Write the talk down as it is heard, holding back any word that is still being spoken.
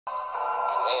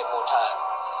add more time.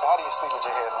 How do you sleep with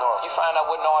your head north? You find out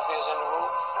what north is in the room.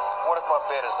 What if my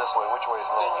bed is this way? Which way is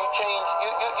north? Then you change.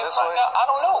 You this find way? out. I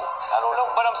don't know.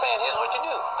 But I'm saying, here's what you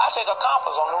do. I take a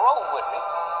compass on the road with me,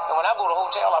 and when I go to the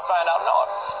hotel, I find out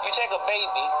north. You take a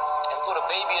baby and put a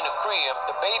baby in the crib.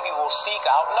 The baby will seek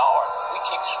out north. We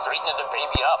keep straightening the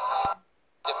baby up.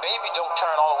 The baby don't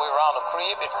turn all the way around the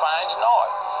crib. It finds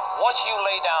north. Once you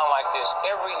lay down like this,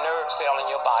 every nerve cell in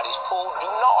your body is pulled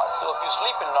due north. So if you're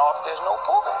sleeping north, there's no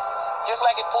pull. Just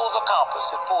like it pulls a compass,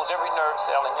 it pulls every nerve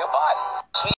cell in your body. Sleep